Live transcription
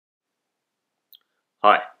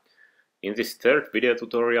Hi, in this third video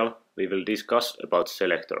tutorial we will discuss about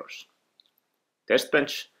selectors.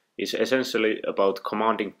 TestBench is essentially about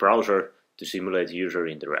commanding browser to simulate user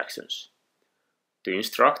interactions. To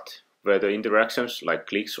instruct where the interactions like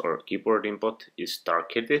clicks or keyboard input is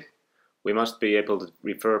targeted, we must be able to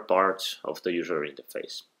refer parts of the user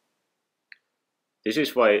interface. This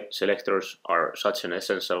is why selectors are such an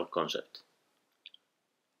essential concept.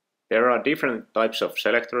 There are different types of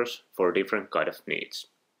selectors for different kind of needs.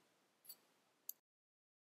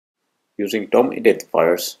 Using DOM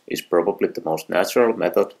identifiers is probably the most natural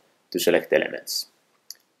method to select elements.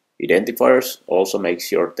 Identifiers also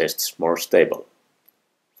makes your tests more stable.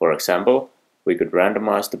 For example, we could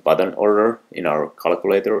randomize the button order in our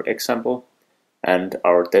calculator example, and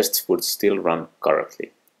our tests would still run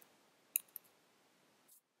correctly.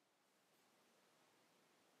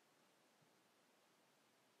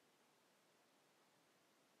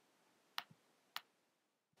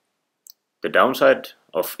 The downside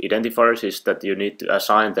of identifiers is that you need to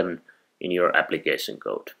assign them in your application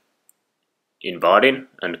code. In Vaadin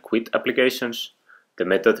and Quit applications, the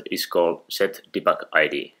method is called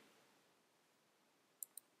setDebugID.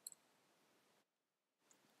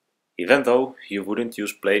 Even though you wouldn't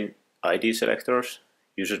use plain ID selectors,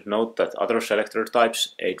 you should note that other selector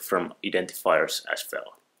types aid from identifiers as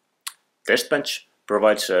well. TestBench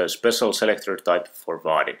provides a special selector type for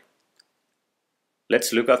Vaadin.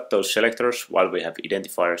 Let's look at those selectors while we have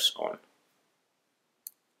identifiers on.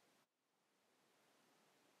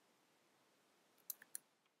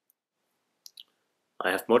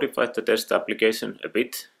 I have modified the test application a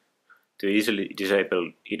bit to easily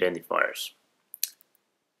disable identifiers.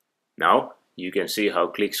 Now you can see how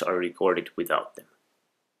clicks are recorded without them.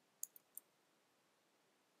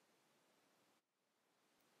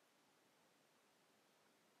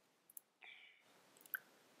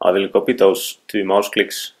 I will copy those two mouse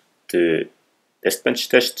clicks to TestBench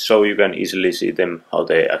test so you can easily see them how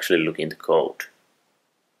they actually look in the code.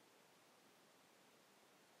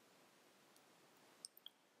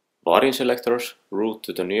 Vaadin selectors route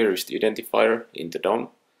to the nearest identifier in the DOM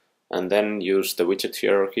and then use the widget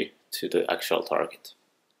hierarchy to the actual target.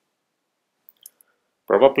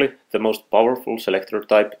 Probably the most powerful selector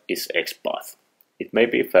type is XPath. It may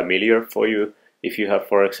be familiar for you if you have,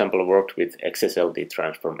 for example, worked with XSLT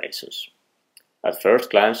transformations. At first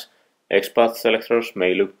glance, XPath selectors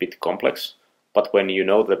may look a bit complex, but when you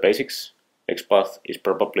know the basics, XPath is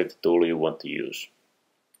probably the tool you want to use,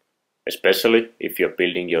 especially if you're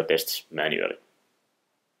building your tests manually.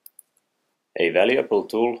 A valuable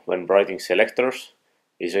tool when writing selectors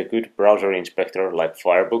is a good browser inspector like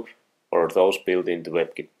Firebook or those built into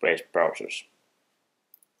WebKit-based browsers.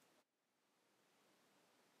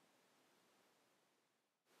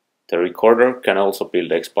 The recorder can also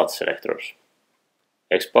build XPath selectors.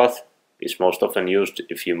 XPath is most often used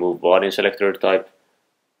if you move Vaadin selector type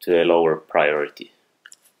to a lower priority.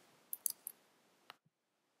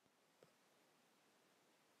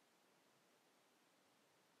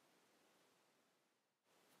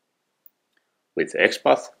 With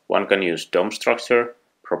XPath, one can use DOM structure,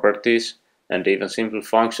 properties, and even simple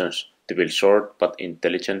functions to build short but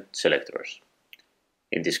intelligent selectors.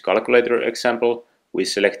 In this calculator example, we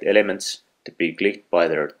select elements to be clicked by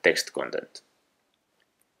their text content.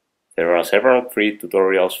 There are several free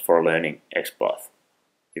tutorials for learning XPath.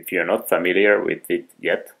 If you're not familiar with it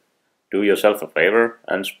yet, do yourself a favor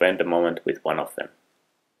and spend a moment with one of them.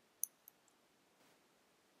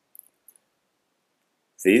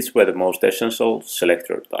 These were the most essential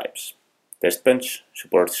selector types. TestBench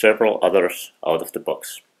supports several others out of the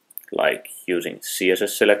box, like using CSS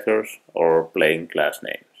selectors or plain class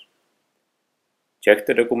names. Check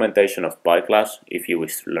the documentation of PyClass if you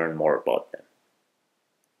wish to learn more about them.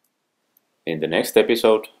 In the next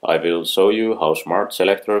episode, I will show you how smart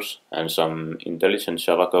selectors and some intelligent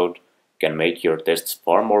Java code can make your tests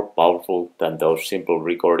far more powerful than those simple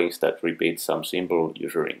recordings that repeat some simple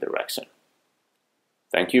user interaction.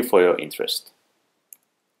 Thank you for your interest.